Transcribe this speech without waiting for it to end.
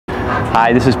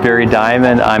Hi, this is Barry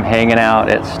Diamond. I'm hanging out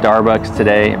at Starbucks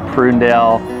today in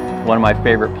Prunedale, one of my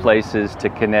favorite places to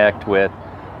connect with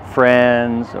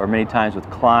friends or many times with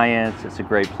clients. It's a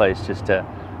great place just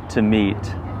to meet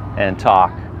and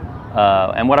talk.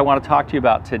 And what I want to talk to you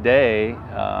about today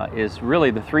is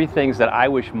really the three things that I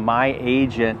wish my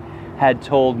agent had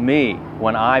told me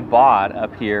when I bought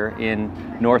up here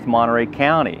in North Monterey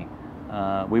County.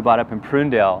 We bought up in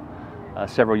Prunedale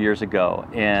several years ago,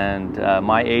 and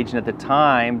my agent at the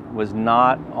time was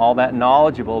not all that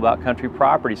knowledgeable about country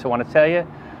property. So I want to tell you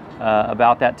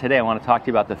about that today. I want to talk to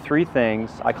you about the three things,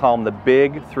 I call them the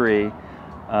big three,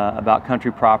 about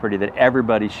country property that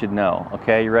everybody should know.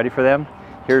 Okay, you ready for them?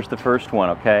 Here's the first one,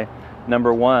 okay?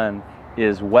 Number one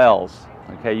is wells.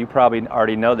 Okay, you probably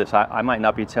already know this. I might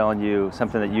not be telling you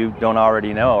something that you don't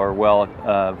already know or well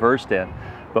versed in.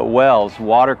 But wells,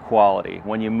 water quality.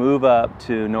 When you move up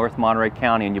to North Monterey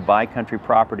County and you buy country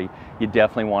property, you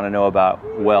definitely want to know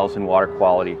about wells and water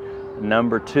quality.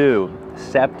 Number two,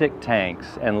 septic tanks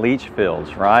and leach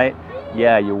fields, right?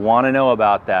 Yeah, you want to know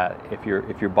about that if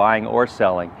you're buying or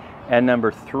selling. And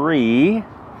number three,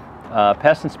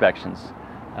 pest inspections.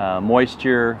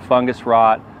 Moisture, fungus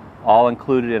rot, all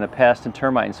included in a pest and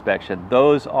termite inspection.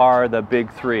 Those are the big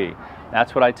three.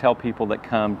 That's what I tell people that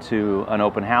come to an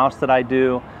open house that I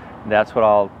do. That's what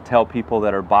I'll tell people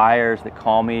that are buyers that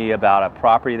call me about a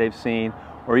property they've seen,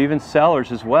 or even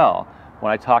sellers as well. When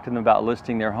I talk to them about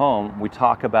listing their home, we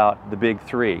talk about the big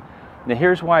three. Now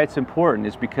here's why it's important,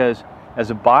 is because as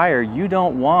a buyer, you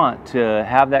don't want to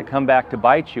have that come back to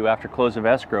bite you after close of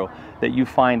escrow, that you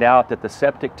find out that the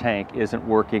septic tank isn't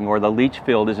working, or the leach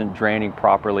field isn't draining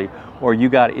properly, or you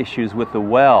got issues with the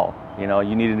well. You know,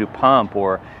 you need a new pump,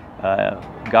 or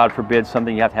God forbid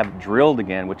something you have to have drilled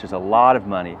again, which is a lot of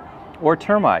money. Or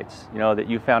termites, you know, that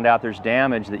you found out there's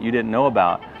damage that you didn't know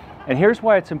about. And here's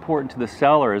why it's important to the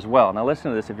seller as well. Now listen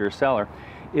to this, if you're a seller.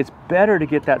 It's better to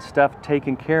get that stuff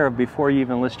taken care of before you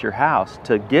even list your house,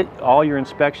 to get all your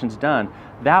inspections done.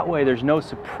 That way there's no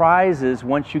surprises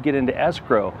once you get into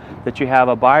escrow, that you have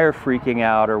a buyer freaking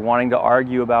out or wanting to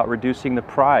argue about reducing the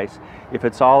price. If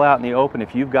it's all out in the open,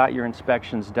 if you've got your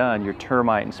inspections done, your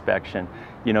termite inspection,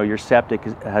 you know, your septic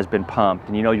has been pumped,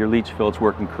 and you know your leach field's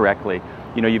working correctly,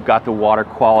 you know you've got the water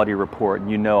quality report,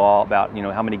 and you know all about, you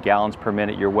know, how many gallons per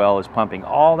minute your well is pumping,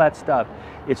 all that stuff.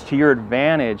 It's to your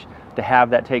advantage to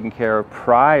have that taken care of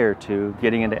prior to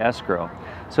getting into escrow.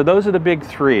 So those are the big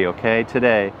three, okay,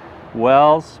 today.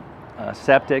 Wells,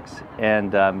 septics,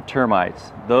 and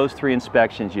termites. Those three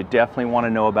inspections you definitely want to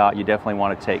know about, you definitely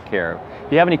want to take care of.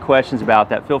 If you have any questions about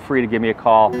that, feel free to give me a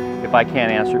call. If I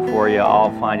can't answer it for you,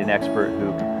 I'll find an expert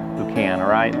who can, all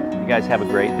right? You guys have a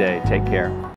great day. Take care.